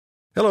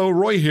Hello,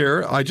 Roy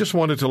here. I just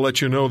wanted to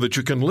let you know that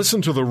you can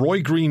listen to The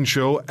Roy Green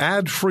Show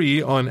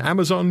ad-free on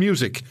Amazon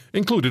Music,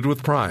 included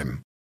with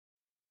Prime.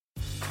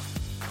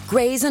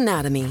 Grey's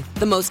Anatomy,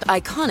 the most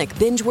iconic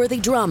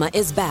binge-worthy drama,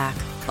 is back,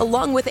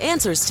 along with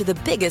answers to the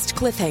biggest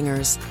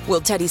cliffhangers.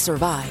 Will Teddy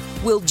survive?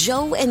 Will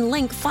Joe and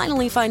Link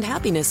finally find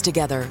happiness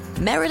together?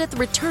 Meredith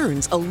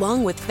returns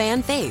along with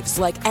fan faves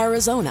like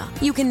Arizona.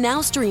 You can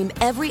now stream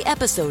every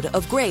episode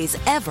of Grey's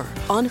ever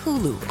on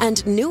Hulu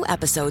and new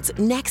episodes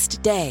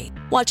next day.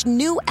 Watch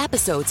new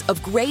episodes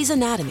of Grey's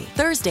Anatomy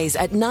Thursdays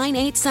at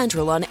 9/8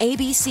 Central on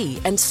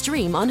ABC and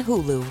stream on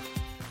Hulu.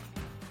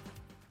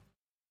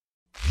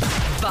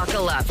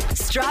 Buckle up,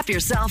 strap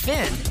yourself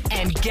in,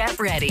 and get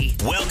ready.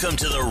 Welcome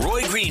to the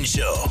Roy Green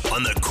Show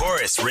on the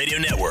Chorus Radio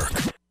Network.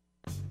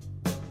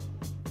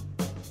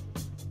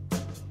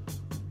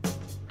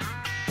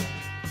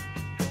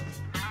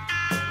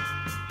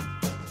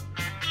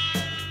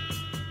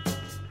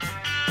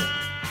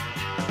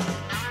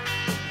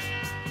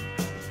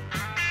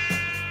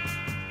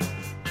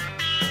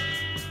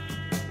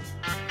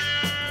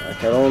 I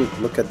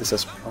don't look at this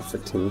as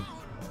profiting.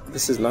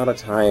 This is not a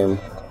time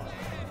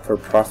for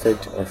profit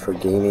or for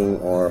gaining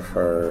or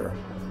for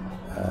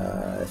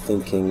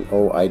thinking,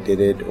 oh, I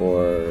did it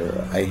or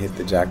I hit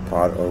the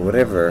jackpot or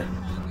whatever.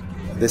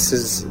 This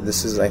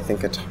is I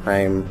think a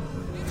time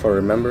for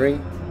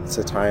remembering. It's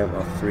a time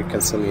of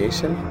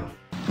reconciliation.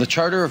 The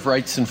Charter of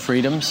Rights and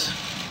Freedoms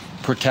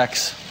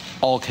protects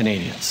all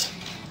Canadians.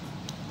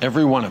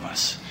 Every one of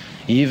us,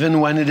 even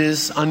when it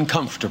is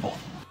uncomfortable.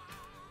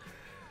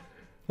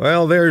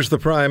 Well, there's the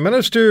Prime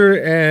Minister,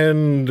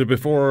 and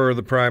before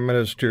the Prime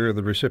Minister,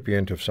 the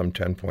recipient of some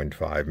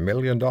 $10.5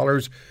 million,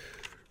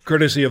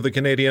 courtesy of the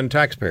Canadian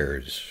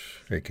taxpayers,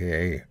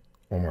 a.k.a.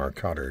 Omar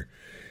Khadr.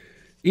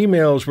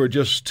 Emails were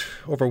just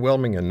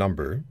overwhelming in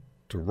number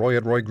to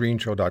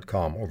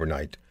roy@roygreenshow.com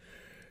overnight.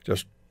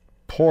 Just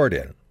poured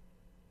in.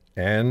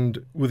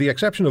 And with the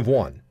exception of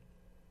one,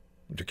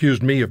 which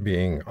accused me of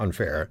being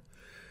unfair,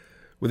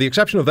 with the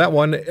exception of that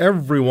one,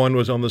 everyone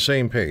was on the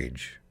same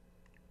page.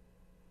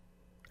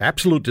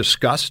 Absolute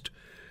disgust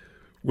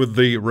with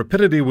the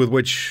rapidity with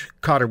which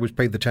Khadr was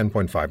paid the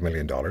 $10.5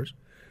 million,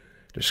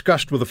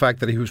 disgust with the fact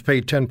that he was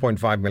paid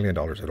 $10.5 million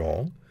at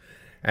all,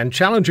 and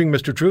challenging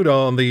Mr.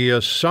 Trudeau on the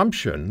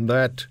assumption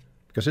that,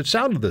 because it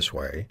sounded this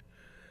way,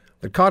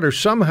 that Khadr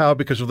somehow,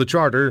 because of the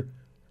Charter,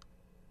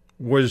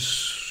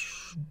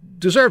 was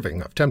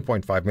deserving of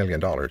 $10.5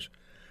 million.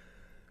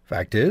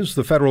 Fact is,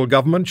 the federal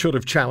government should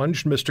have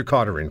challenged Mr.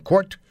 Khadr in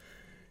court.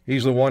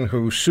 He's the one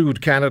who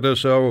sued Canada,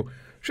 so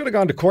should have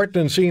gone to court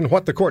and seen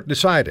what the court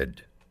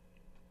decided.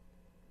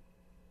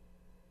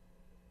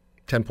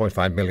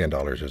 $10.5 million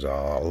is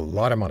a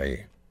lot of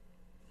money.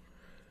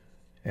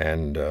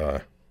 And,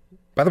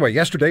 by the way,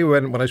 yesterday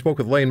when I spoke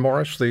with Lane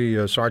Morris,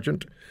 the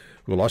sergeant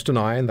who lost an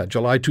eye in that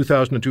July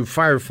 2002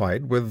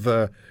 firefight with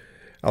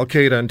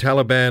Al-Qaeda and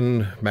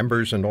Taliban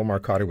members, and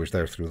Omar Khadr was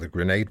there through the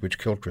grenade which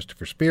killed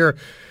Christopher Speer,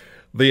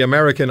 the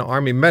American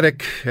Army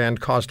medic, and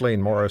cost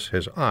Lane Morris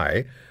his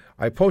eye.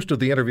 I posted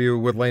the interview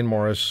with Lane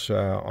Morris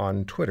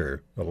on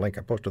Twitter. I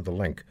posted the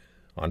link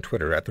on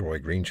Twitter at The Roy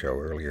Green Show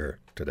earlier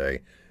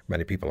today.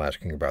 Many people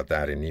asking about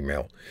that in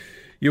email.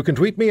 You can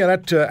tweet me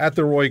at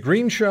The Roy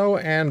Green Show,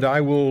 and I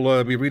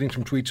will be reading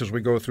some tweets as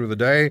we go through the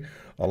day.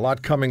 A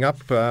lot coming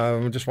up.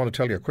 I just want to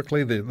tell you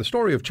quickly, the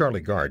story of Charlie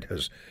Gard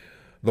has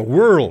the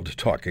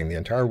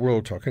entire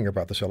world talking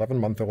about this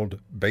 11-month-old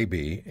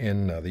baby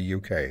in the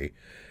UK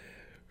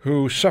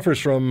who suffers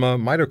from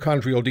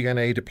mitochondrial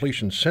DNA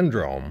depletion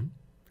syndrome.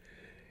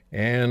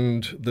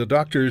 And the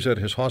doctors at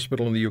his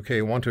hospital in the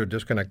UK want to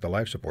disconnect the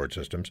life support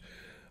systems.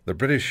 The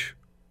British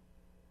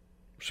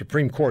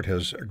Supreme Court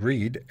has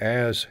agreed,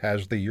 as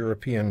has the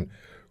European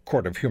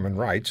Court of Human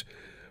Rights.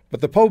 But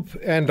the Pope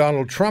and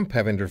Donald Trump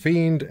have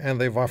intervened, and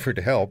they've offered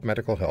help,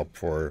 medical help,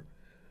 for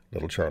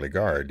little Charlie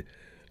Gard.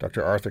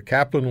 Dr. Arthur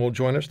Kaplan will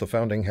join us, the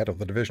founding head of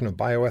the Division of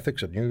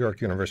Bioethics at New York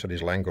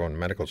University's Langone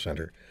Medical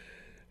Center.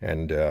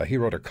 And he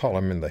wrote a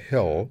column in The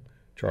Hill,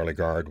 Charlie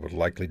Gard would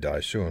likely die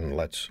soon.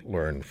 Let's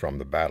learn from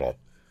the battle.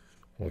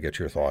 We'll get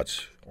your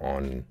thoughts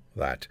on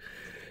that.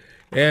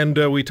 And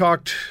we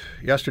talked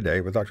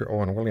yesterday with Dr.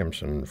 Owen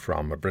Williamson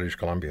from British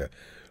Columbia,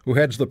 who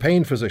heads the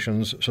Pain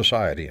Physicians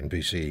Society in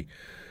BC,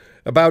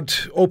 about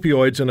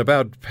opioids and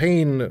about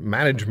pain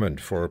management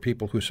for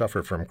people who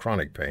suffer from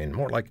chronic pain,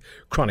 more like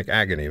chronic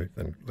agony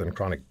than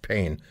chronic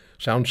pain.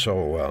 Sounds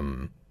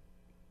so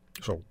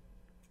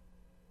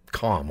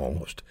calm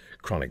almost,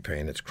 chronic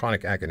pain. It's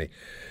chronic agony.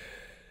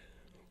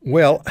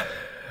 Well,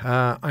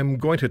 I'm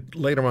going to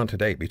later on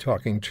today be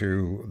talking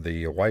to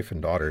the wife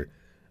and daughter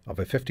of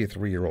a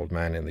 53-year-old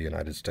man in the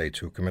United States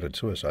who committed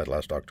suicide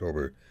last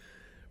October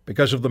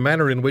because of the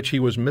manner in which he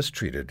was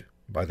mistreated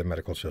by the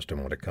medical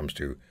system when it comes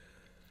to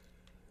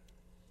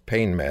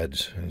pain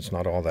meds. It's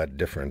not all that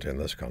different in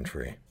this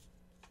country.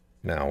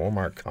 Now,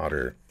 Omar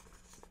Khadr,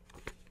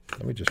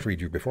 let me just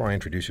read you, before I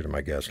introduce you to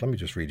my guest, let me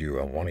just read you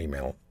one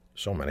email.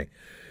 So many.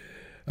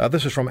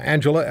 This is from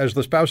Angela. As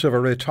the spouse of a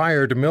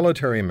retired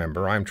military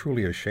member, I'm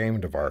truly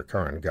ashamed of our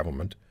current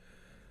government.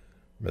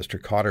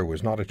 Mr. Cotter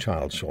was not a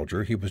child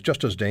soldier. He was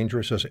just as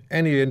dangerous as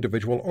any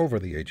individual over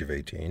the age of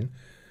 18.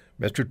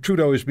 Mr.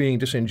 Trudeau is being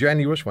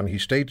disingenuous when he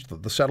states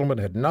that the settlement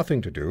had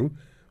nothing to do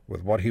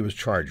with what he was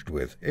charged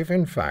with. If,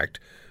 in fact,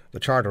 the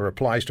charter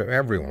applies to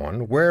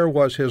everyone, where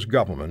was his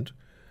government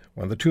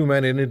when the 2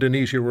 men in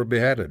Indonesia were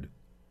beheaded?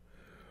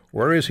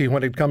 Where is he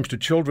when it comes to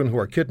children who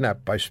are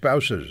kidnapped by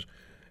spouses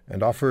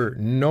and offer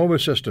no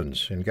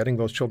assistance in getting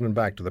those children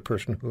back to the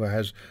person who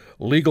has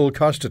legal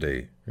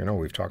custody? You know,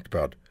 we've talked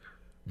about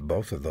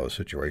both of those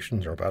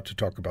situations. We're about to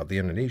talk about the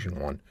Indonesian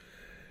one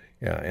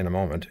in a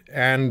moment.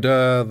 And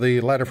the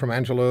letter from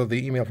Angela,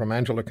 the email from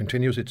Angela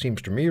continues, it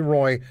seems to me,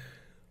 Roy,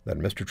 that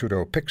Mr.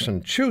 Trudeau picks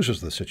and chooses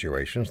the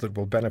situations that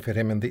will benefit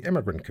him in the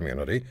immigrant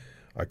community.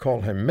 I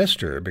call him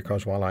Mr.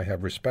 because while I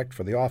have respect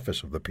for the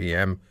office of the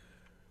PM,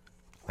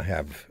 I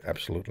have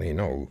absolutely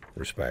no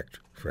respect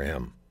for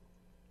him.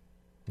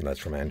 And that's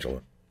from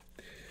Angela.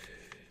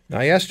 Now,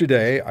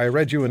 yesterday, I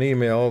read you an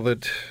email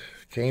that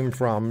came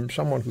from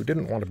someone who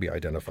didn't want to be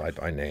identified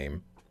by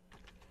name,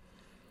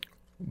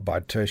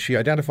 but she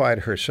identified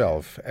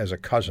herself as a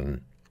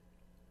cousin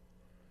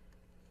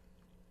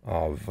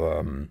of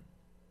one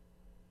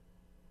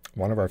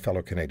of our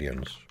fellow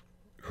Canadians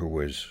who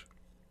was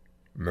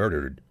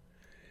murdered.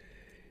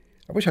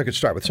 I wish I could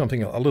start with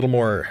something a little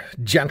more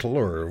gentle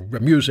or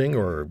amusing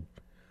or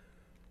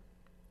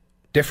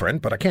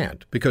different, but I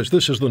can't, because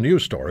this is the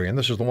news story, and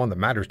this is the one that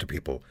matters to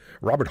people.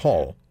 Robert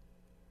Hall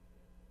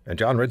and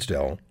John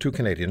Ridsdale, 2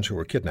 Canadians who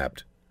were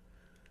kidnapped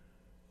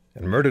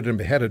and murdered and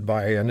beheaded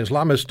by an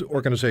Islamist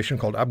organization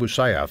called Abu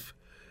Sayyaf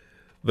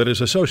that is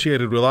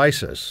associated with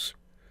ISIS.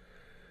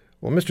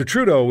 Well, Mr.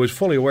 Trudeau was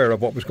fully aware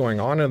of what was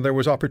going on, and there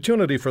was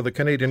opportunity for the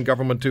Canadian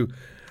government to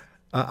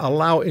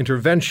allow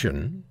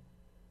intervention.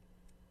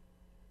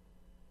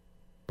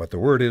 But the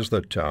word is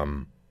that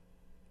Mr.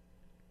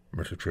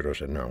 Trudeau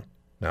said no.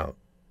 Now,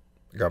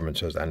 the government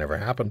says that never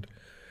happened.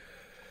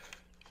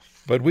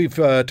 But we've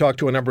talked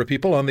to a number of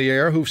people on the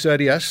air who've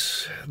said,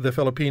 yes, the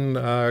Philippine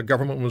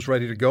government was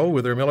ready to go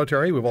with their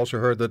military. We've also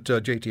heard that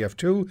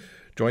JTF-2,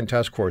 Joint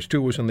Task Force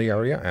 2, was in the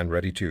area and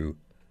ready to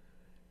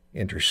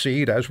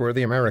intercede, as were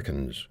the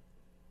Americans.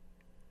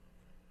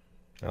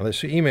 Now,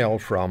 this email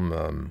from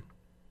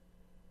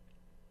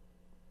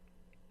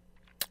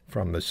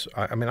this,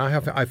 I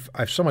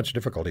have so much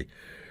difficulty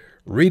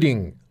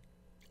reading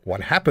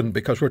what happened,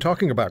 because we're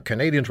talking about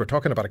Canadians, we're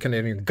talking about a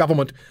Canadian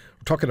government,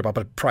 we're talking about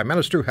a prime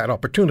minister who had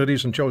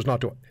opportunities and chose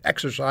not to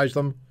exercise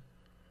them.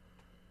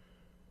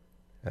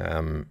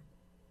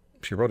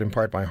 She wrote in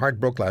part, my heart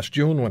broke last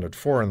June when at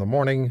 4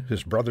 a.m.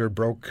 his brother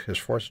broke his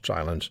forced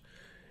silence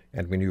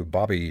and we knew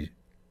Bobby's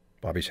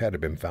head had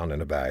been found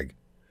in a bag.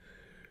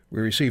 We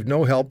received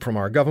no help from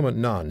our government,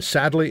 none.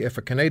 Sadly, if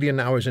a Canadian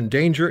now is in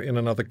danger in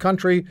another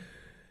country,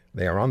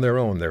 they are on their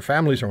own, their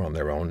families are on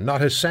their own,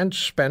 not a cent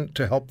spent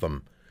to help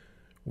them.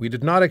 We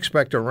did not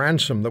expect a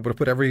ransom that would have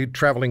put every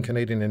traveling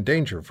Canadian in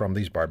danger from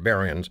these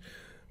barbarians,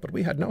 but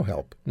we had no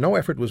help. No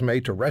effort was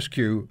made to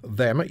rescue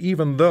them,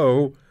 even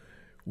though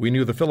we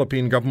knew the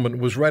Philippine government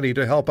was ready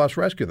to help us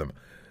rescue them.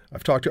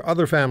 I've talked to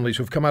other families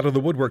who've come out of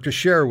the woodwork to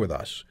share with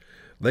us.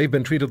 They've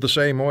been treated the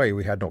same way.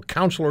 We had no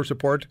counselor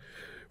support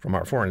from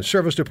our Foreign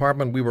Service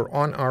Department. We were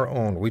on our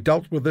own. We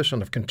dealt with this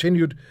and have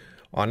continued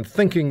on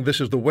thinking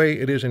this is the way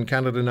it is in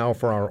Canada now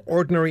for our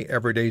ordinary,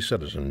 everyday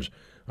citizens.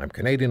 I'm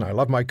Canadian. I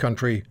love my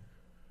country.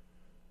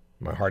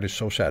 My heart is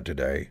so sad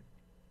today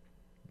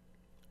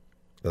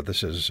that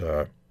this is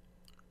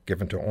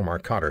given to Omar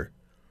Cotter.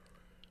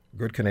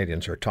 Good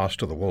Canadians are tossed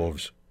to the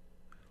wolves.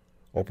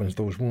 Opens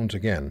those wounds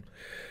again.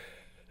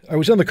 I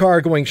was in the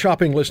car going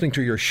shopping, listening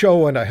to your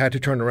show, and I had to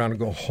turn around and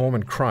go home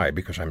and cry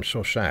because I'm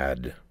so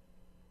sad.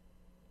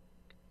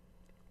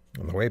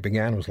 And the way it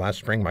began was last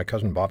spring. My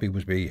cousin Bobby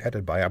was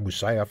beheaded by Abu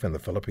Sayyaf in the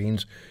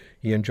Philippines.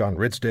 He and John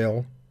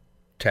Ridsdale,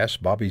 Tess,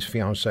 Bobby's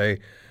fiancée,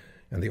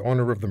 and the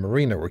owner of the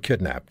marina were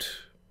kidnapped.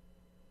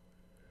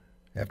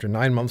 After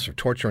 9 months of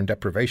torture and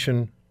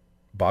deprivation,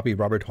 Bobby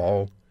Robert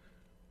Hall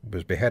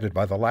was beheaded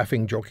by the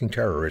laughing, joking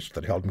terrorists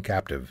that held him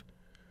captive.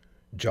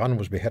 John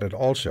was beheaded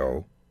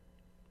also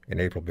in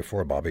April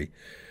before Bobby.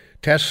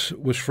 Tess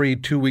was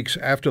freed 2 weeks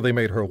after they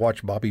made her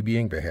watch Bobby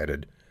being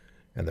beheaded,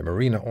 and the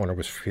marina owner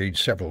was freed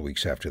several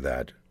weeks after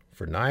that.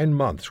 For 9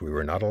 months, we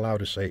were not allowed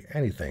to say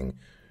anything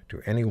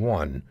to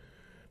anyone,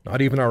 not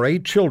even our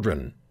 8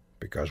 children,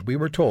 because we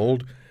were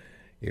told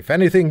if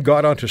anything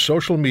got onto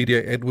social media,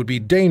 it would be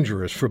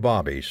dangerous for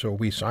Bobby, so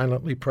we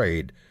silently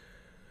prayed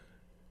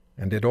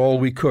and did all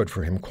we could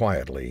for him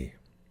quietly.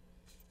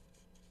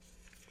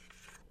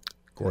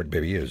 Gord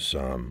Bibby is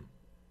a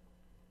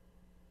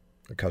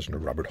cousin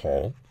of Robert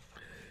Hall,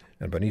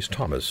 and Bernice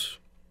Thomas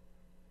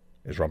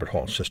is Robert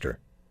Hall's sister.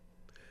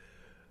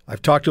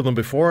 I've talked to them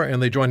before,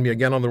 and they joined me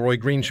again on the Roy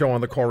Green Show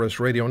on the Chorus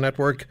Radio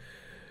Network.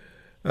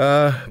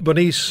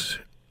 Bernice,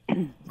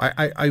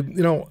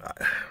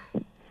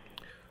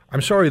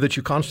 I'm sorry that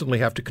you constantly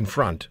have to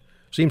confront.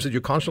 Seems that you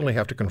constantly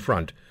have to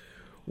confront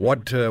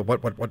what's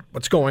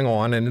going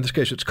on, and in this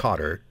case, it's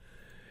Cotter,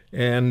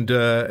 and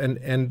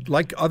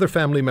like other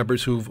family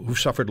members who've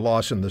suffered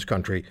loss in this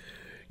country,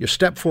 you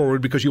step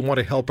forward because you want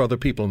to help other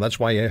people, and that's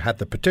why you had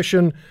the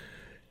petition.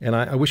 And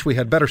I wish we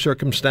had better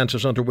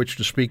circumstances under which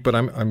to speak, but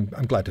I'm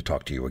glad to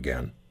talk to you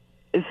again.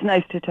 It's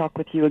nice to talk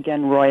with you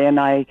again, Roy,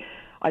 and I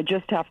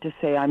just have to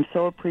say I'm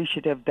so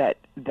appreciative that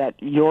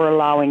you're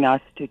allowing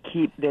us to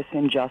keep this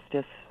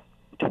injustice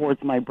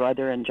towards my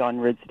brother and John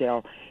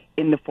Ridsdale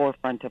in the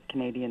forefront of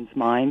Canadians'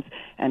 minds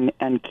and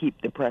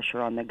keep the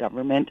pressure on the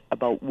government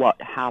about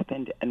what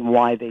happened and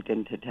why they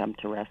didn't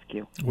attempt to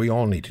rescue. We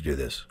all need to do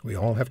this. We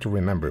all have to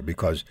remember,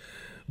 because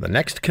the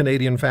next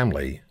Canadian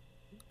family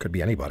could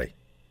be anybody.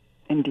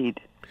 Indeed.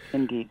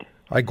 Indeed.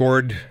 Hi,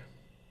 Gord.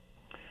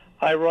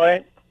 Hi,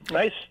 Roy.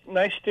 Nice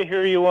to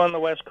hear you on the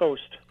West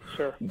Coast,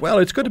 sir. Well,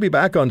 it's good to be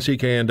back on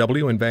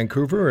CKNW in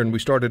Vancouver, and we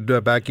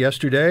started back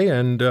yesterday,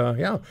 and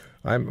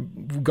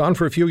I'm gone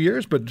for a few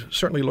years, but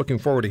certainly looking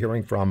forward to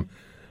hearing from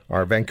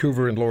our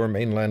Vancouver and Lower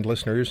Mainland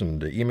listeners,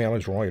 and email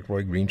is Roy at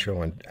Roy Green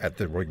Show and at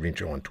the Roy Green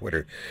Show on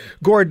Twitter.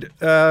 Gord,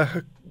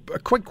 a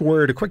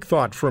quick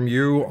thought from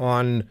you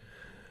on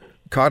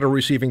Cotter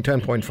receiving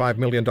 $10.5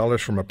 million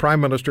from a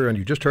prime minister, and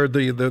you just heard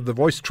the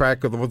voice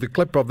track of the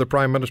clip of the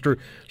prime minister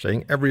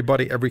saying every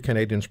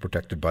Canadian is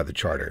protected by the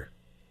Charter.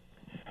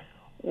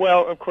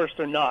 Well, of course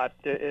they're not.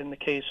 In the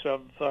case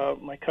of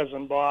my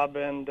cousin Bob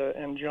and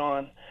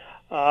John,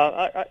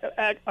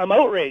 I'm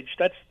outraged.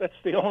 That's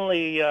the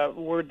only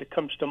word that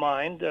comes to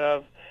mind.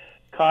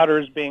 Cotter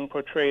is being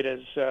portrayed as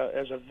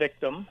a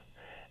victim.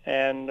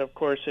 And of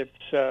course,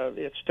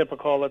 it's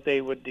typical that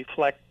they would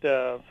deflect,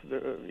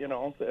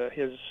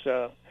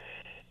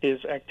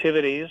 his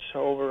activities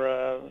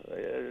over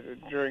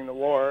during the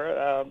war,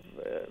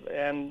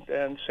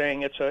 and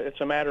saying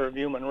it's a matter of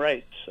human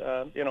rights.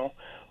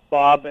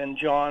 Bob and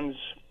John's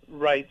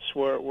rights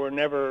were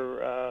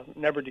never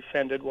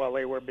defended while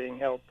they were being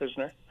held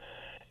prisoner.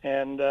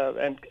 And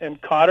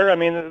Cotter, I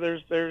mean,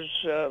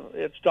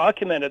 it's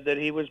documented that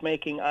he was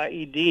making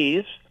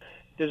IEDs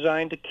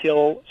designed to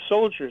kill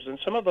soldiers, and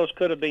some of those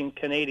could have been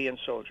Canadian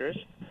soldiers.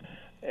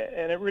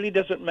 And it really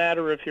doesn't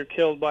matter if you're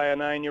killed by a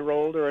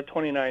 9-year-old or a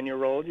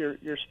 29-year-old.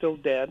 You're still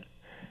dead.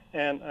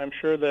 And I'm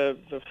sure the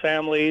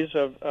families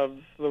of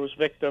those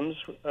victims,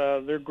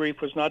 their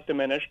grief was not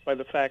diminished by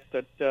the fact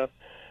that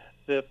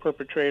the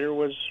perpetrator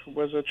was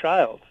a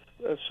child.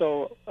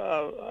 So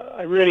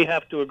I really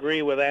have to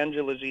agree with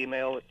Angela's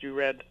email that you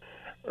read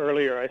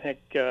earlier. I think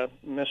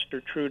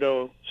Mr.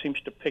 Trudeau seems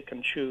to pick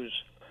and choose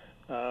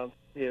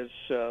his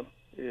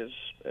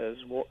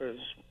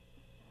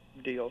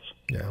deals.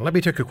 Yeah, let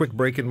me take a quick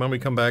break, and when we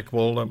come back,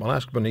 I'll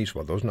ask Bernice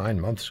what those 9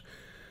 months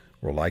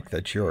were like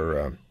that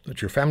your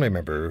family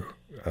member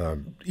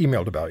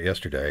emailed about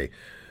yesterday.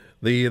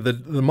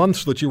 The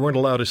months that you weren't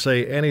allowed to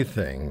say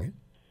anything,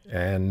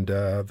 and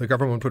the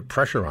government put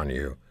pressure on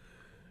you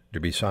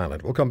to be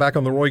silent. We'll come back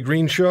on the Roy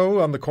Green Show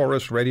on the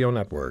Chorus Radio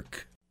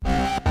Network.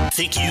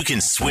 Think you can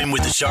swim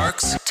with the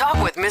sharks?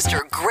 Talk with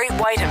Mr. Great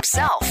White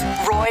himself,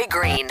 Roy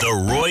Green.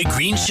 The Roy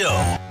Green Show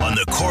on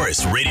the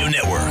Chorus Radio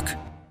Network.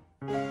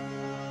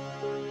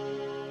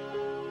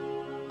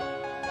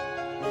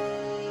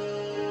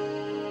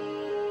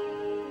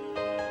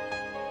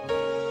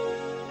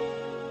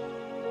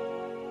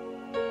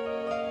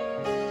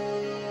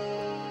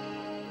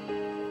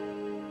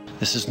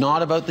 This is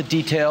not about the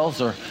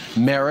details or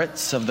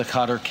merits of the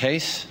Cotter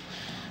case.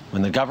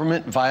 When the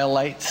government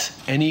violates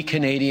any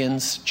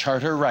Canadian's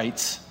charter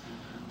rights,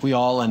 we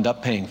all end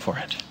up paying for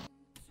it.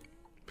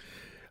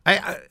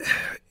 I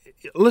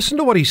listen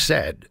to what he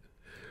said.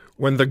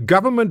 When the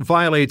government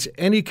violates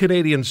any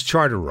Canadian's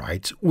charter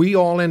rights, we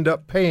all end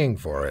up paying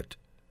for it.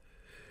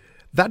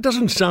 That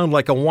doesn't sound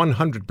like a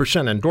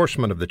 100%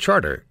 endorsement of the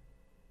Charter.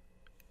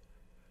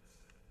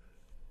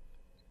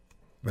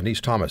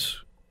 Bernice Thomas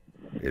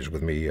is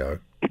with me,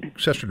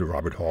 sister to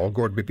Robert Hall,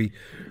 Gord Bibby,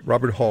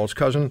 Robert Hall's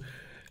cousin.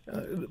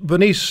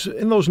 Bernice,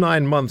 in those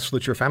 9 months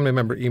that your family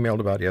member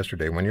emailed about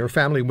yesterday, when your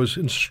family was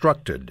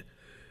instructed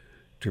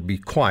to be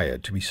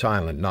quiet, to be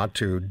silent, not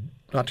to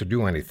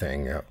do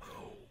anything,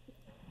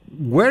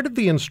 where did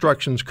the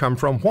instructions come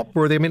from? What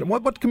were they? I mean,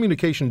 what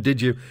communication did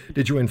you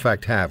in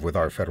fact have with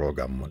our federal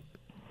government?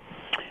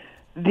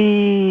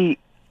 The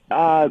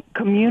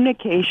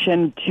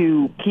communication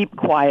to keep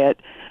quiet,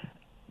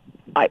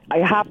 I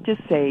have to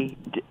say,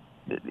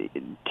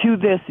 to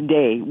this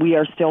day, we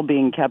are still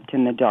being kept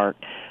in the dark.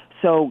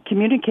 So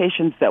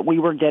communications that we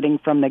were getting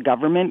from the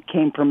government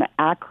came from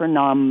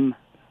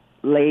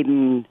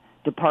acronym-laden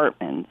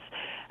departments.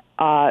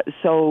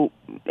 So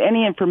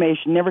any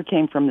information never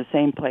came from the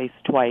same place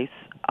twice.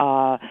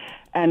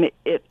 And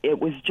it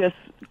was just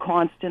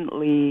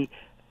constantly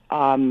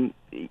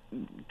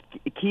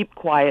keep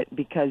quiet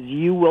because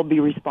you will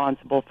be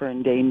responsible for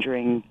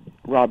endangering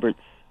Robert's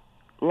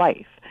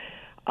life.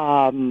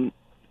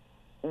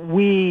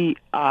 We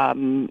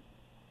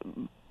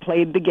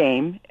played the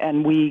game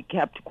and we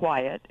kept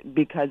quiet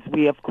because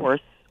we, of course,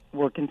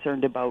 were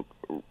concerned about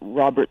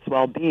Robert's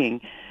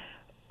well-being.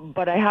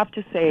 But I have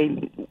to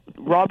say,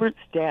 Robert's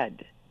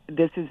dead.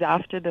 This is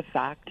after the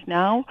fact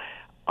now.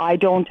 I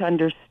don't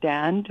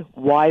understand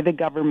why the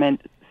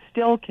government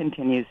still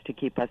continues to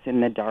keep us in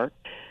the dark.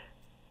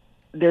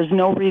 there's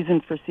no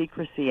reason for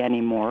secrecy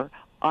anymore.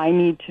 I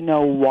need to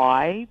know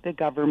why the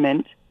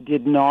government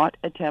did not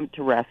attempt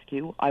to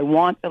rescue. I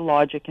want the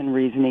logic and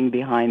reasoning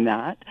behind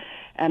that.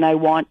 And I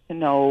want to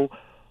know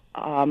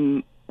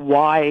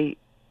why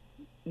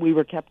we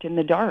were kept in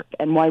the dark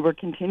and why we're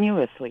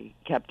continuously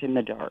kept in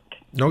the dark.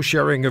 No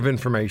sharing of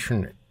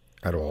information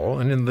at all.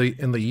 And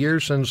in the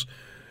years since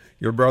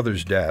your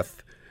brother's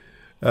death,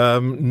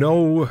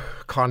 no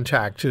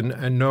contact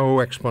and no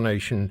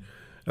explanation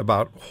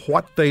about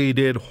what they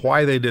did,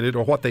 why they did it,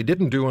 or what they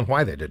didn't do and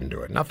why they didn't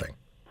do it. Nothing.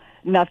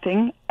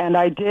 Nothing. And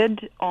I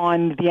did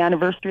on the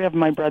anniversary of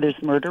my brother's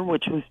murder,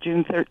 which was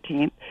June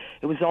 13th.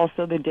 It was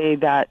also the day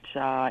that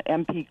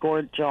MP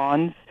Gord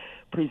Johns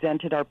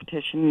presented our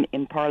petition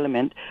in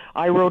Parliament.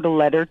 I wrote a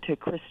letter to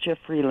Chrystia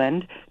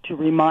Freeland to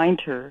remind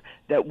her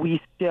that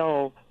we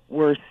still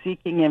were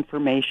seeking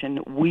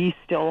information. We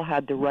still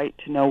had the right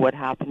to know what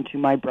happened to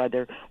my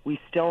brother. We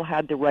still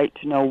had the right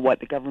to know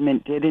what the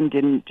government did and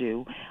didn't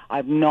do.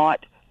 I've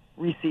not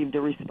received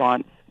a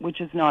response,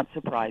 which is not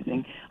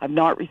surprising. I've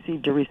not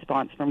received a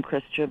response from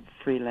Chrystia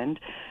Freeland.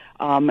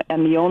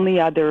 And the only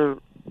other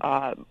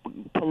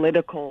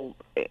political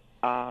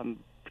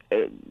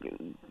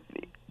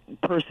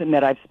person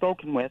that I've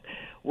spoken with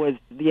was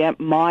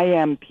my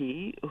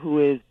MP, who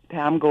is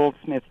Pam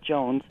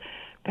Goldsmith-Jones.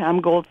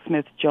 Pam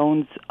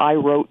Goldsmith-Jones I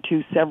wrote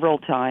to several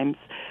times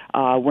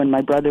when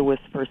my brother was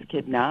first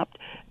kidnapped.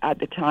 At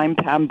the time,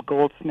 Pam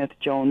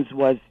Goldsmith-Jones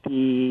was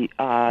the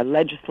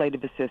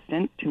legislative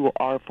assistant to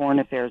our Foreign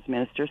Affairs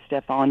Minister,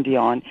 Stéphane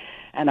Dion,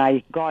 and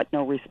I got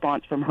no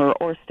response from her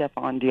or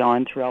Stéphane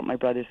Dion throughout my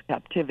brother's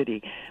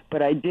captivity.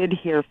 But I did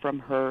hear from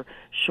her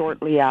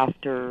shortly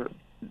after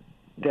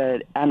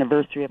the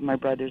anniversary of my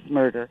brother's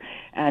murder.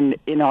 And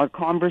in our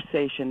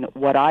conversation,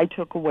 what I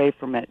took away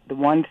from it, the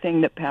one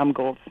thing that Pam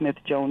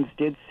Goldsmith-Jones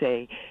did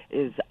say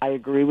is, I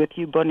agree with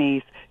you,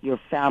 Bonice, your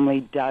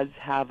family does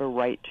have a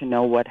right to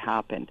know what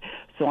happened.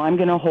 So I'm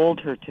going to hold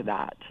her to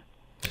that.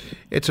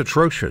 It's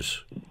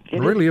atrocious.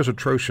 It really is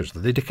atrocious that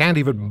they can't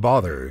even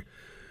bother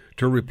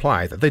to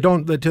reply, that they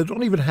don't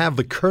even have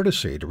the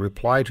courtesy to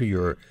reply to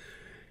your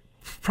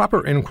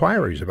proper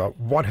inquiries about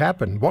what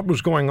happened, what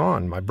was going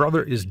on. My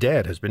brother is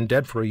dead, has been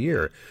dead for a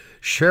year.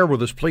 Share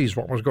with us, please,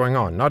 what was going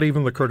on. Not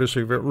even the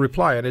courtesy of a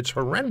reply, and it's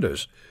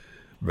horrendous.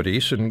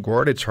 Bonice and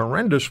Gord, it's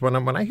horrendous when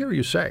I hear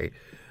you say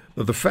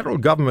that the federal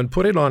government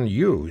put it on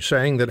you,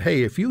 saying that,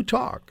 hey, if you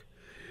talk,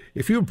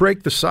 if you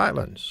break the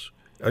silence,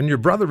 and your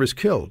brother is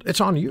killed, it's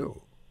on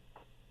you.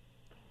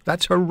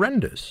 That's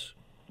horrendous.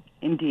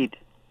 Indeed.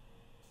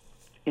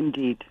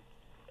 Indeed.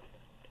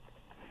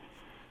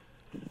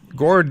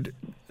 Gord,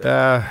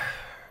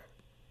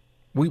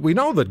 we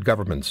know that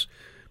governments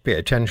pay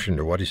attention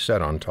to what is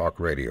said on talk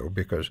radio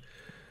because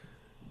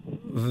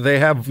they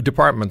have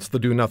departments that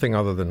do nothing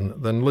other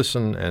than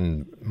listen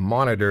and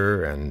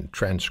monitor and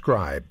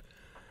transcribe.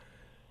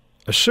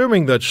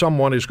 Assuming that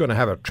someone is going to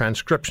have a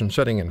transcription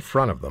sitting in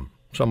front of them,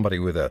 somebody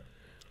with the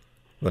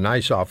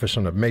nice office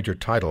and a major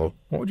title,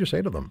 what would you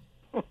say to them?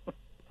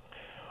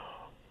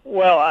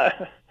 Well,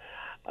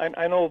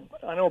 I know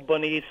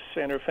Bonice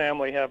and her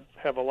family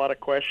have a lot of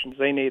questions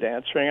they need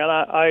answering, and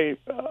I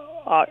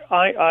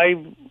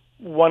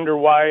wonder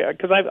why,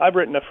 because I've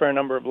written a fair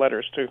number of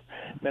letters to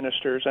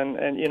ministers,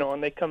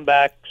 and they come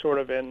back sort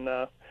of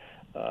in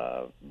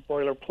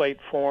boilerplate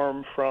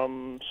form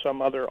from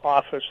some other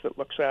office that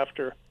looks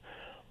after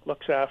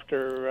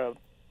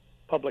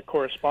public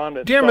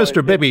correspondence. Dear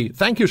Mr. Bibby,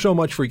 thank you so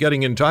much for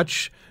getting in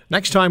touch.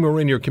 Next time we're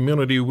in your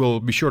community, we'll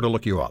be sure to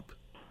look you up.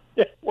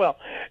 Yeah, well,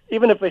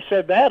 even if they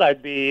said that,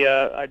 I'd be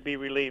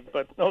relieved.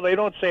 But no, they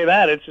don't say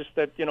that. It's just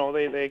that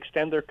they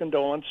extend their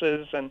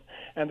condolences and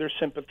their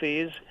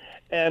sympathies,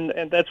 and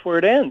that's where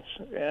it ends.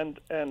 And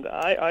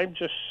I'm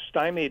just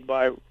stymied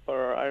by,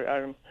 or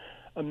I'm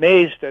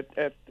amazed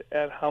at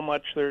how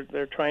much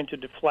they're trying to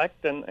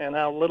deflect and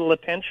how little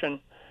attention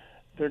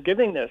they're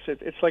giving this.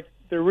 It's like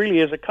there really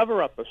is a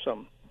cover-up of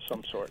some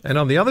sort. And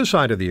on the other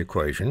side of the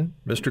equation,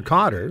 Mr.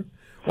 Cotter,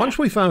 once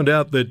we found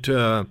out that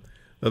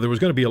there was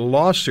going to be a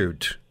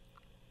lawsuit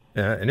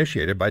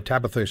initiated by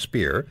Tabitha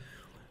Speer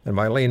and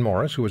by Lane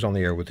Morris, who was on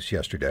the air with us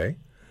yesterday.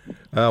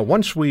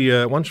 Once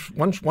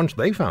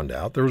they found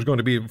out there was going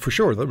to be, for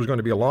sure, there was going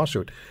to be a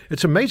lawsuit.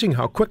 It's amazing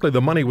how quickly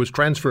the money was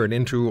transferred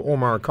into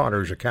Omar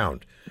Cotter's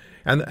account,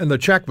 and the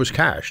check was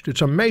cashed.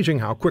 It's amazing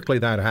how quickly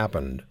that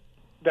happened.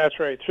 That's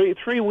right.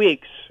 3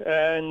 weeks,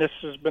 and this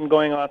has been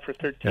going on for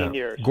 13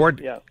 years.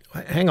 Gord,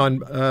 hang on,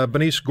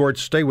 Bonice, Gord,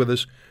 stay with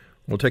us.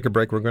 We'll take a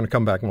break. We're going to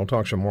come back and we'll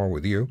talk some more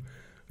with you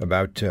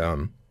about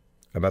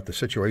the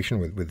situation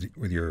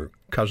with your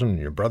cousin and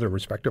your brother,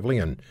 respectively,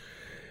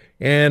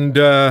 and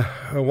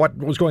what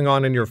was going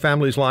on in your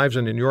family's lives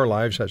and in your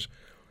lives as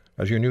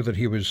you knew that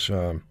he was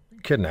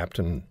kidnapped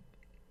and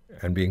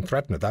being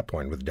threatened at that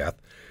point with death.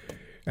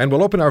 And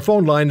we'll open our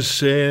phone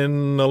lines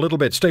in a little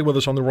bit. Stay with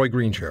us on The Roy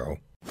Green Show.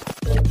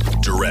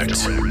 Direct,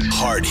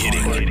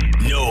 hard-hitting,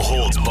 no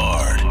holds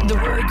barred. The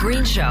Roy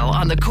Green Show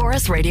on the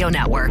Chorus Radio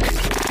Network.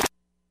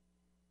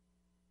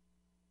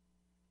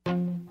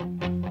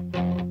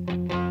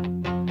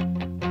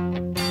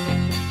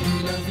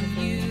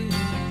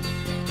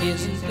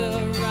 isn't the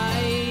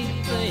right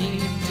thing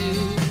to do.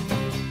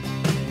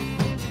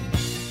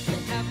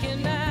 How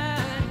can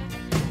I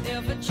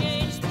ever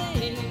change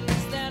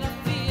things that I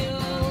feel?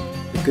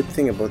 The good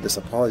thing about this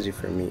apology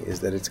for me is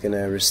that it's going to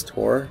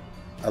restore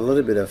a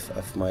little bit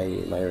of my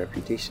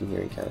reputation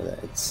here in Canada.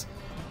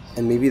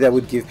 And maybe that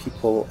would give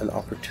people an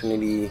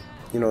opportunity,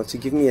 to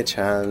give me a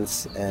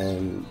chance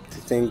and to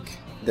think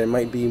there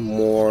might be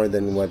more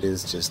than what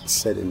is just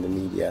said in the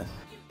media.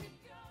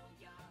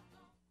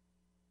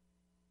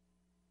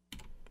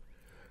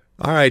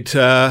 All right,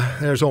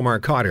 there's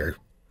Omar Khadr.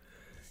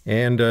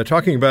 And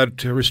talking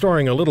about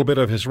restoring a little bit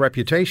of his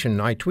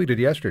reputation, I tweeted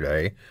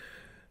yesterday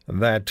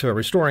that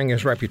restoring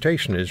his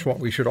reputation is what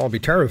we should all be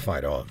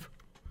terrified of.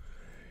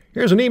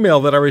 Here's an email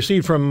that I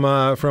received from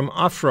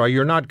Afra.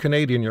 You're not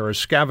Canadian, you're a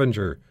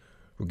scavenger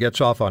who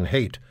gets off on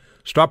hate.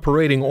 Stop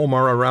parading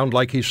Omar around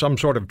like he's some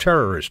sort of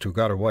terrorist who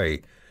got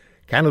away.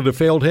 Canada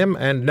failed him,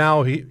 and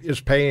now he is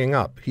paying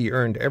up. He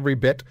earned every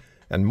bit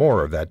and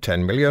more of that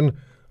 $10 million.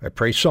 I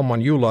pray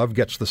someone you love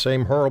gets the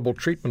same horrible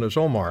treatment as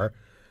Omar.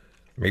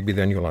 Maybe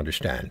then you'll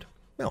understand.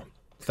 Well,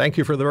 thank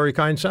you for the very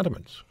kind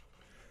sentiments.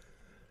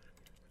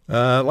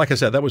 Like I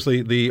said, that was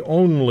the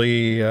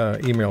only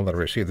email that I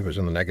received that was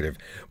in the negative.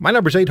 My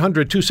number is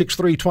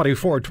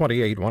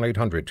 800-263-2428,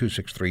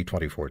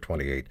 1-800-263-2428.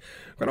 I'm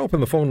going to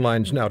open the phone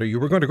lines now to you.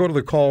 We're going to go to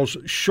the calls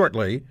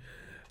shortly,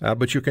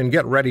 but you can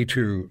get ready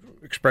to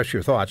express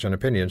your thoughts and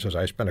opinions as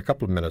I spend a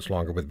couple of minutes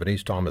longer with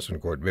Benice Thomas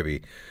and Gord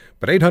Bibby.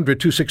 But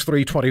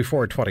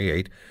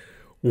 800-263-2428.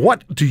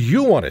 What do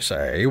you want to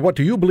say? What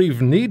do you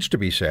believe needs to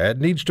be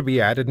said, needs to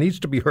be added, needs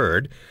to be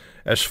heard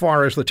as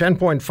far as the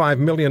 $10.5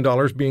 million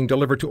being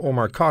delivered to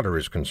Omar Khadr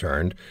is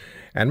concerned?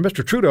 And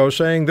Mr. Trudeau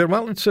saying that,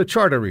 well, it's a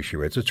charter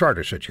issue. It's a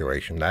charter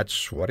situation.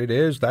 That's what it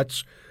is.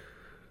 That's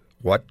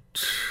what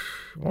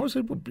was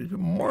it?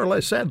 More or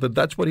less said that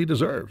that's what he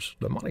deserves,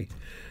 the money.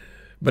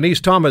 Benice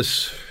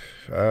Thomas,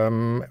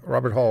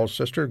 Robert Hall's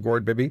sister,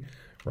 Gord Bibby,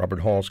 Robert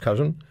Hall's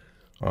cousin,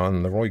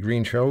 on the Roy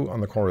Green Show on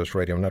the Corus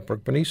Radio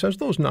Network. Benice says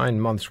those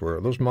months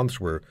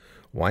were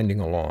winding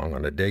along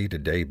on a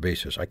day-to-day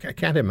basis. I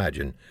can't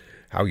imagine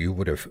how you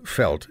would have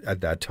felt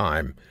at that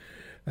time.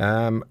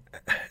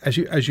 As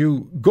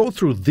you go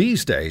through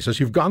these days, as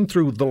you've gone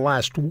through the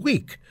last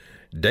week,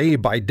 day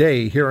by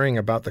day, hearing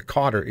about the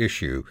Khadr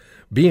issue,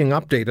 being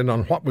updated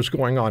on what was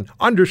going on,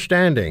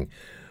 understanding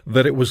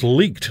that it was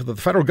leaked, that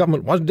the federal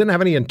government didn't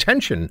have any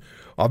intention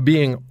of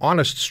being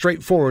honest,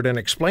 straightforward, and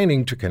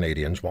explaining to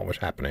Canadians what was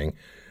happening.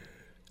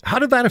 How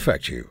did that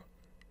affect you?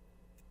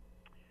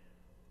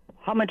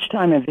 How much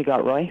time have you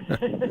got, Roy?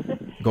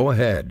 Go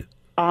ahead.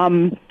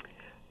 Well,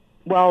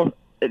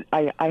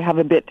 I have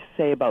a bit to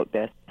say about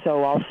this.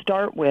 So I'll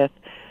start with,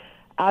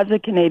 as a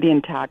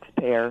Canadian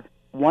taxpayer,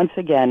 once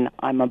again,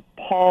 I'm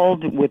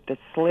appalled with the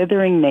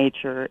slithering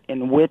nature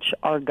in which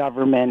our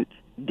government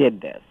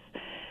did this.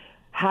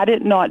 Had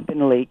it not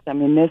been leaked, I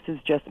mean, this is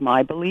just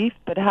my belief,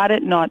 but had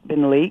it not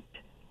been leaked,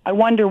 I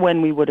wonder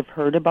when we would have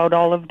heard about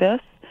all of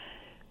this.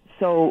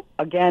 So,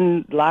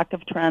 again, lack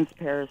of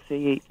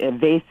transparency,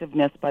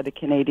 evasiveness by the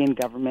Canadian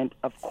government.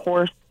 Of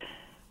course,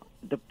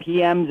 the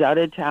PM's out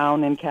of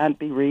town and can't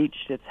be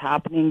reached. It's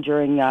happening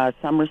during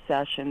summer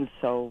sessions,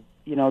 so,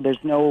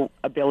 there's no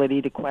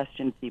ability to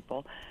question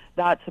people.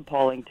 That's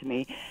appalling to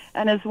me.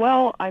 And as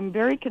well, I'm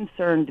very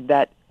concerned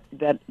that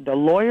the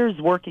lawyers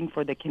working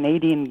for the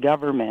Canadian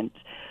government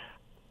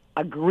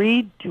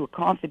agreed to a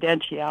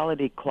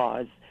confidentiality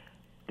clause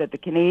that the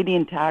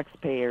Canadian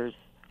taxpayers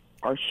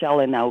are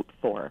shelling out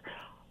for.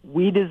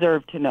 We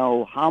deserve to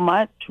know how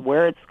much,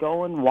 where it's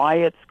going, why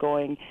it's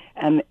going,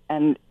 and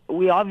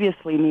we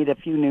obviously need a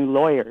few new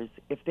lawyers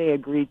if they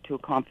agreed to a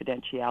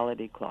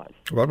confidentiality clause.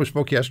 Well, we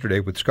spoke yesterday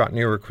with Scott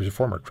Newark, who's a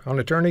former Crown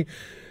attorney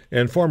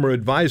and former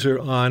advisor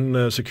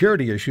on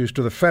security issues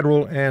to the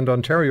federal and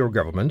Ontario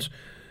governments.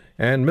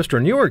 And Mr.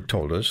 Newark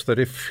told us that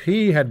if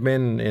he had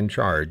been in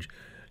charge,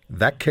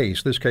 this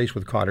case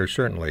with Khadr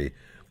certainly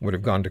would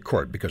have gone to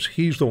court because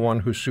he's the one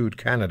who sued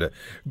Canada.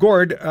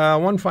 Gord,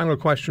 one final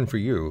question for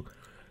you.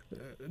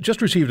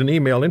 Just received an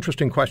email,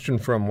 interesting question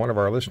from one of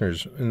our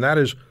listeners, and that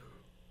is,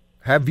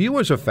 have you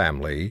as a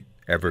family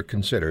ever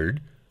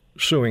considered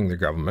suing the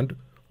government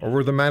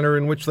over the manner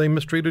in which they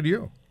mistreated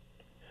you?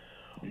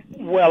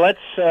 Well, that's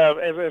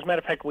as a matter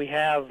of fact, we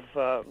have,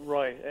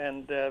 Roy,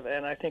 and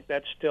I think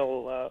that's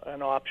still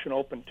an option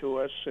open to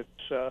us.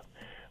 It's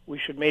we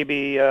should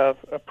maybe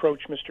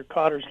approach Mr.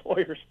 Khadr's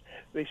lawyers.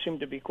 They seem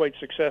to be quite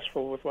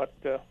successful with what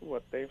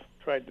they've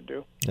tried to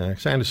do.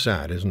 It's kind of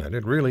sad, isn't it?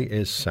 It really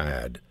is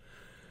sad.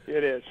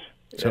 It is.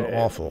 It's an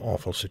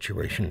awful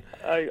situation.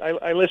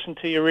 I listened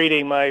to you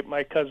reading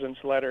my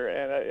cousin's letter,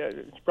 and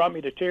it's brought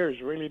me to tears.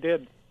 It really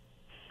did.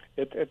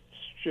 It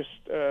just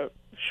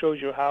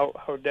shows you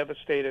how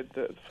devastated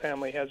the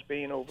family has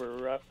been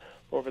over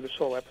this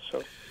whole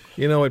episode.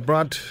 It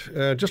brought,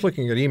 just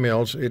looking at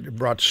emails, it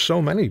brought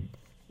so many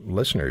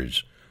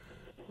listeners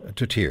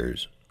to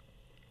tears,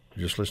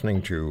 just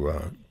listening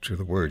to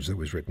the words that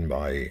was written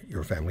by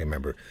your family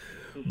member.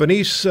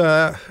 Benice,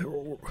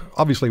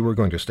 obviously we're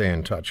going to stay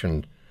in touch,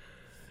 and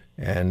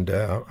And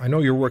I know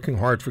you're working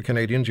hard for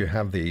Canadians. You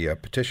have the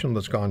petition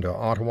that's gone to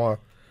Ottawa,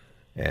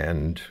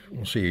 and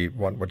we'll see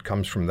what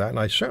comes from that. And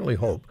I certainly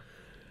hope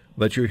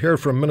that you hear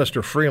from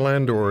Minister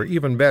Freeland, or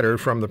even better,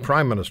 from the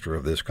Prime Minister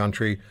of this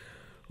country,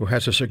 who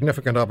has a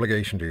significant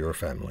obligation to your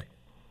family.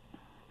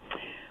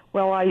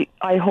 Well,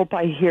 I hope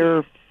I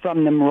hear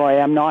from them, Roy.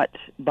 I'm not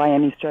by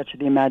any stretch of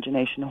the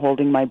imagination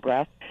holding my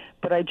breath,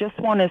 but I just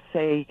want to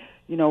say,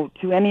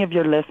 to any of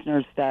your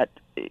listeners that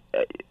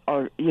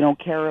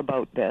care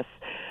about this,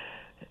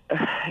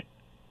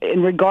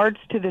 in regards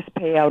to this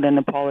payout and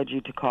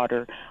apology to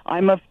Cotter,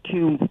 I'm of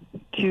two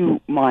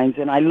minds,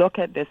 and I look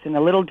at this in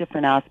a little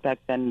different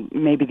aspect than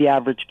maybe the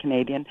average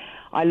Canadian.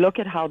 I look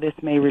at how this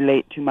may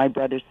relate to my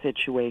brother's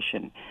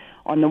situation.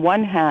 On the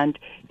one hand,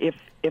 if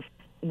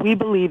we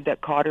believe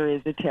that Cotter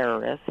is a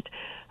terrorist,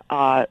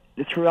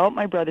 throughout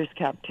my brother's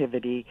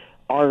captivity,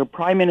 our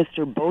Prime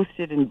Minister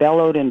boasted and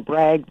bellowed and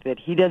bragged that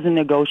he doesn't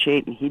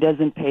negotiate and he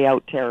doesn't pay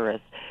out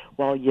terrorists.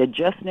 Well, you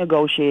just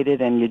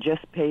negotiated and you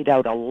just paid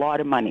out a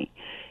lot of money.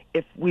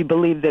 If we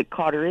believe that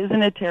Cotter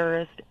isn't a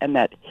terrorist and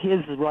that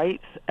his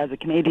rights as a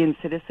Canadian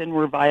citizen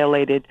were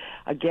violated,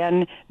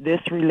 again,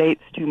 this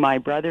relates to my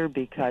brother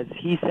because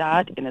he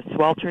sat in a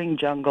sweltering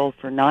jungle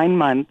for 9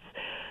 months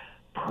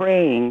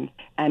praying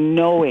and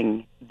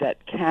knowing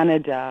that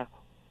Canada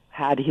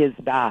had his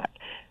back.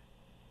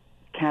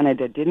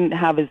 Canada didn't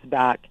have his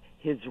back.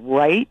 His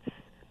rights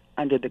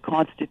under the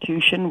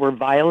Constitution were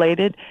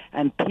violated,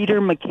 and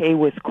Peter MacKay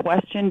was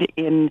questioned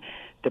in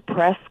the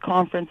press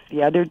conference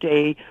the other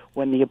day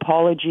when the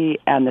apology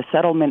and the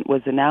settlement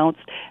was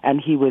announced, and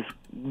he was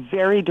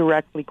very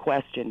directly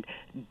questioned.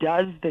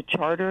 Does the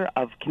Charter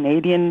of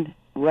Canadian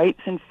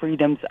Rights and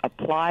Freedoms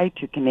apply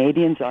to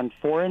Canadians on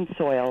foreign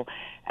soil?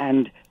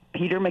 And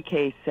Peter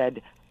MacKay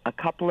said a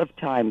couple of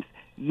times,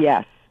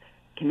 yes,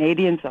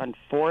 Canadians on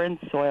foreign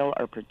soil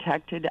are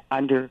protected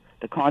under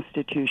the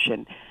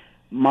Constitution.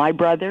 My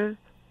brother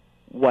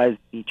was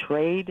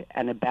betrayed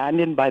and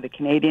abandoned by the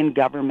Canadian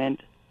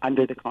government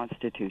under the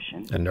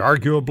Constitution. And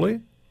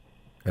arguably,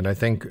 and I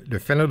think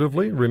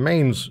definitively,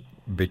 remains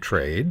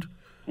betrayed.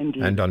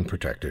 Indeed. And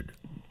unprotected.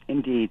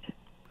 Indeed.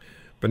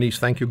 Bernice,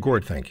 thank you.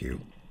 Gord, thank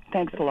you.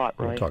 Thanks a lot,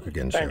 Roy. We'll talk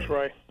again soon. Thanks,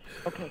 Roy.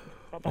 Okay.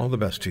 Bye-bye. All the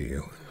best to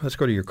you. Let's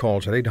go to your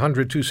calls at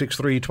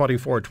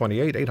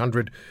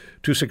 800-263-2428,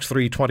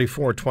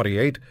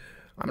 800-263-2428.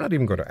 I'm not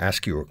even going to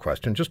ask you a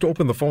question. Just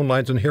open the phone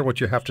lines and hear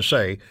what you have to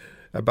say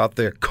about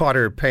the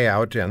Cotter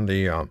payout and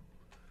the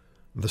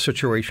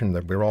situation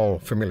that we're all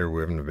familiar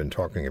with and have been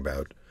talking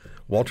about.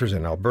 Walter's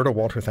in Alberta.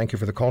 Walter, thank you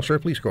for the call, sir.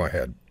 Please go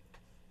ahead.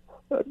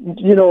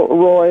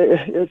 Roy,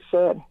 it's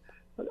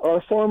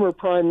our former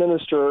Prime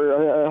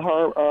Minister,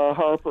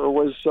 Harper,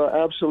 was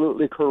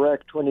absolutely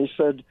correct when he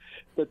said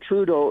that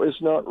Trudeau is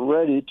not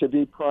ready to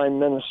be Prime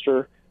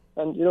Minister.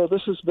 And,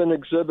 this has been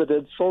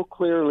exhibited so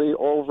clearly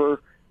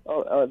over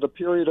the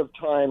period of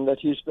time that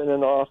he's been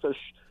in office.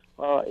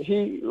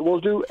 He will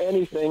do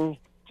anything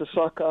to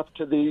suck up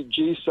to the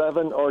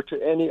G7 or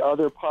to any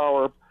other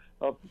power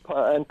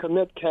and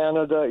commit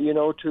Canada,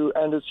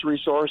 and its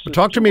resources.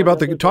 Talk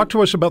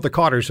to us about the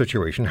Cotter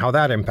situation, how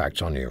that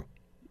impacts on you.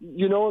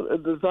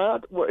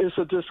 That is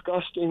a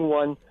disgusting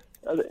one.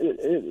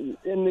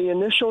 In the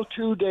initial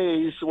 2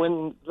 days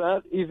when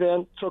that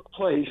event took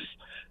place,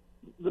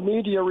 the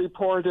media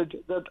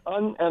reported that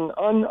an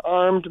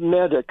unarmed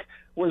medic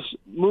was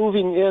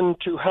moving in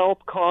to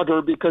help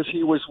Cotter because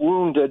he was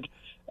wounded.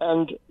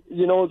 And,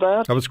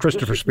 that was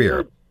Christopher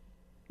Spear.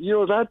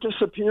 That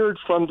disappeared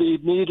from the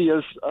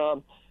media's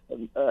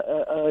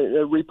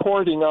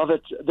reporting of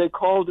it. They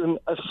called him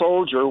a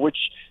soldier,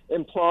 which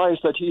implies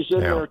that he's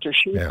in there to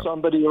shoot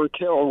somebody or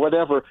kill,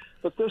 whatever.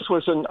 But this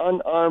was an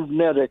unarmed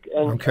medic,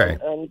 and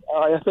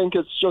I think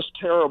it's just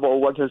terrible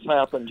what has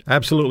happened.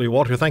 Absolutely.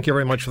 Walter, thank you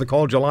very much for the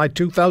call. July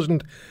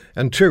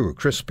 2002,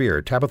 Chris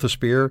Spear, Tabitha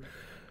Spear,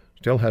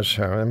 still has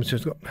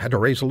had to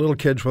raise little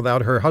kids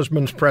without her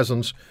husband's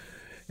presence.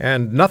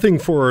 And nothing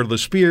for the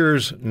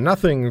Spears,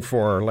 nothing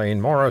for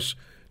Lane Morris,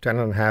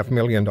 $10.5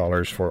 million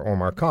for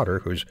Omar Cotter,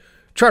 whose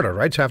charter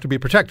rights have to be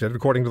protected,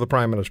 according to the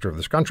Prime Minister of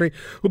this country,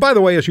 who, by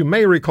the way, as you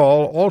may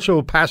recall,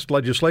 also passed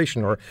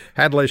legislation, or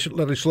had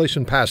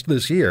legislation passed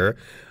this year,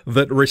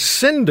 that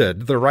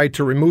rescinded the right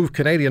to remove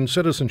Canadian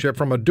citizenship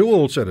from a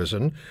dual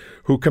citizen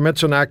who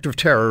commits an act of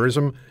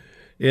terrorism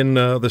in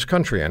this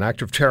country, an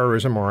act of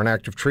terrorism or an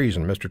act of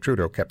treason. Mr.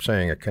 Trudeau kept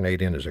saying a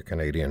Canadian is a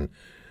Canadian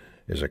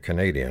is a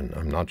Canadian.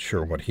 I'm not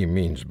sure what he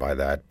means by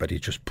that, but he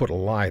just put a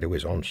lie to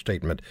his own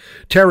statement.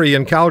 Terry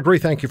in Calgary,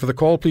 thank you for the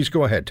call. Please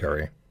go ahead,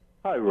 Terry.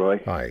 Hi, Roy.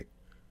 Hi.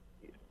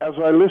 As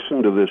I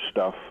listen to this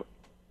stuff,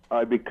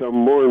 I become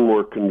more and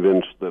more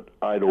convinced that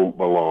I don't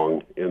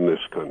belong in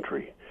this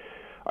country.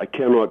 I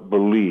cannot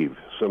believe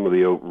some of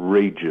the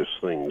outrageous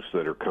things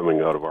that are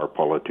coming out of our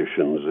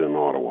politicians in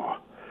Ottawa.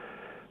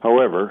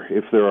 However,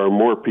 if there are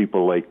more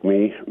people like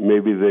me,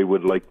 maybe they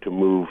would like to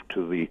move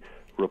to the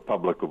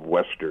Republic of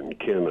Western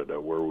Canada,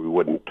 where we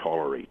wouldn't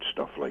tolerate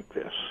stuff like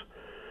this.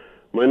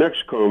 My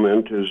next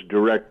comment is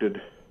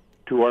directed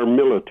to our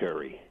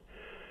military,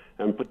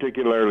 and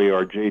particularly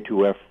our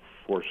J2F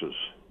forces,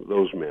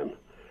 those men.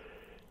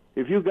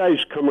 If you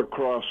guys come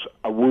across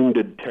a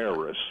wounded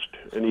terrorist,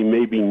 and he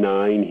may be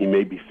 9, he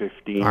may be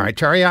 15. All right,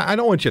 Terry, I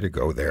don't want you to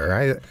go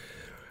there.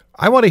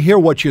 I want to hear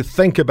what you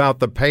think about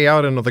the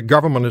payout and the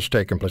government has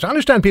taken place. I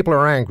understand people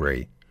are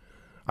angry.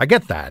 I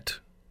get that.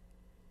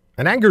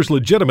 And anger's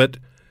legitimate,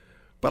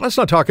 but let's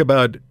not talk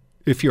about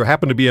if you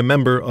happen to be a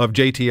member of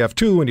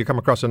JTF2 and you come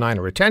across a 9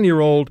 or a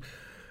 10-year-old.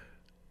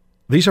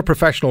 These are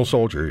professional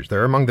soldiers.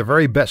 They're among the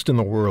very best in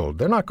the world.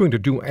 They're not going to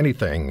do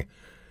anything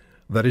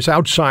that is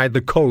outside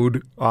the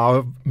code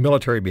of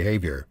military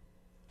behavior.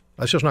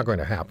 That's just not going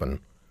to happen.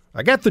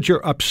 I get that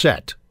you're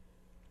upset.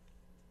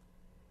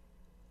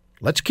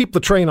 Let's keep the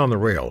train on the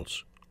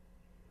rails.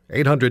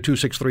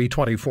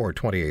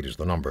 800-263-2428 is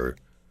the number.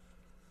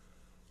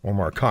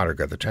 Omar Khadr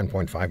got the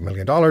 $10.5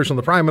 million, and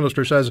the Prime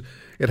Minister says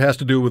it has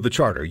to do with the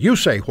Charter. You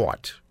say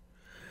what?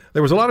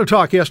 There was a lot of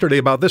talk yesterday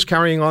about this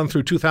carrying on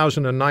through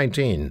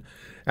 2019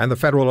 and the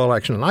federal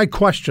election, and I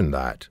questioned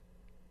that.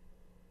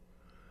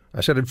 I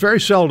said it's very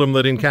seldom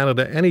that in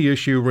Canada any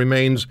issue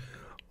remains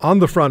on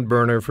the front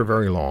burner for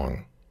very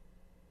long.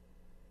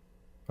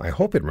 I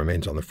hope it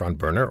remains on the front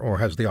burner or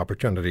has the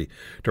opportunity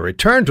to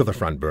return to the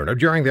front burner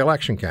during the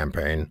election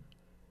campaign.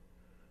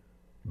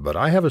 But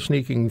I have a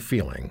sneaking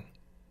feeling.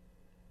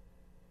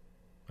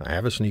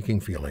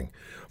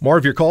 More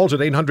of your calls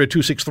at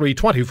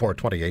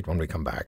 800-263-2428 when we come back.